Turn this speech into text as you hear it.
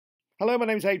Hello, my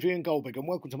name's Adrian Goldberg and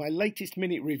welcome to my latest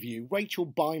minute review. Rachel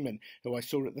Baiman, who I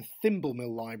saw at the Thimblemill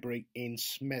Library in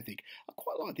Smethwick. I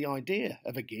quite like the idea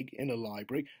of a gig in a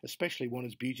library, especially one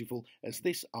as beautiful as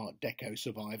this Art Deco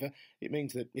survivor. It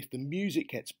means that if the music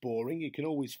gets boring, you can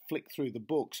always flick through the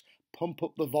books, pump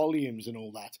up the volumes and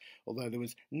all that. Although there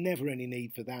was never any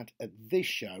need for that at this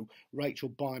show, Rachel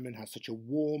Baiman has such a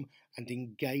warm and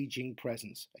engaging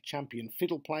presence. A champion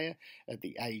fiddle player at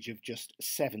the age of just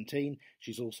 17.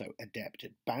 She's also adept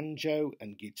at banjo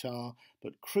and guitar,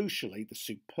 but crucially the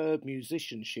superb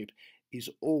musicianship is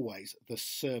always the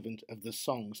servant of the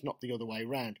songs, not the other way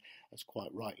round, as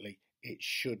quite rightly it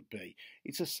should be.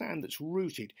 It's a sound that's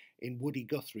rooted in Woody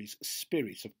Guthrie's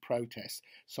spirit of protest.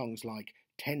 Songs like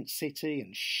Tent City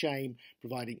and Shame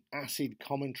providing acid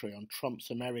commentary on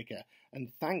Trump's America, and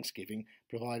Thanksgiving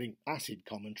providing acid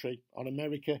commentary on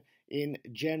America in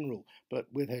general. But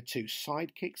with her two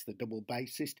sidekicks, the double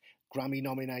bassist,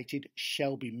 Grammy-nominated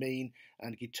Shelby Mean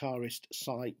and guitarist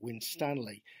Cy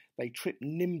Winstanley, they trip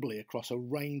nimbly across a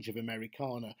range of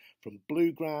Americana, from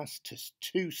bluegrass to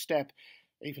two-step,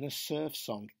 even a surf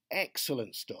song.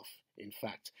 Excellent stuff, in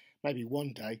fact. Maybe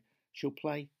one day she'll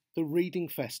play the Reading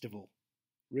Festival.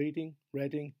 Reading,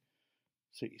 Reading,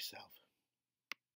 suit yourself.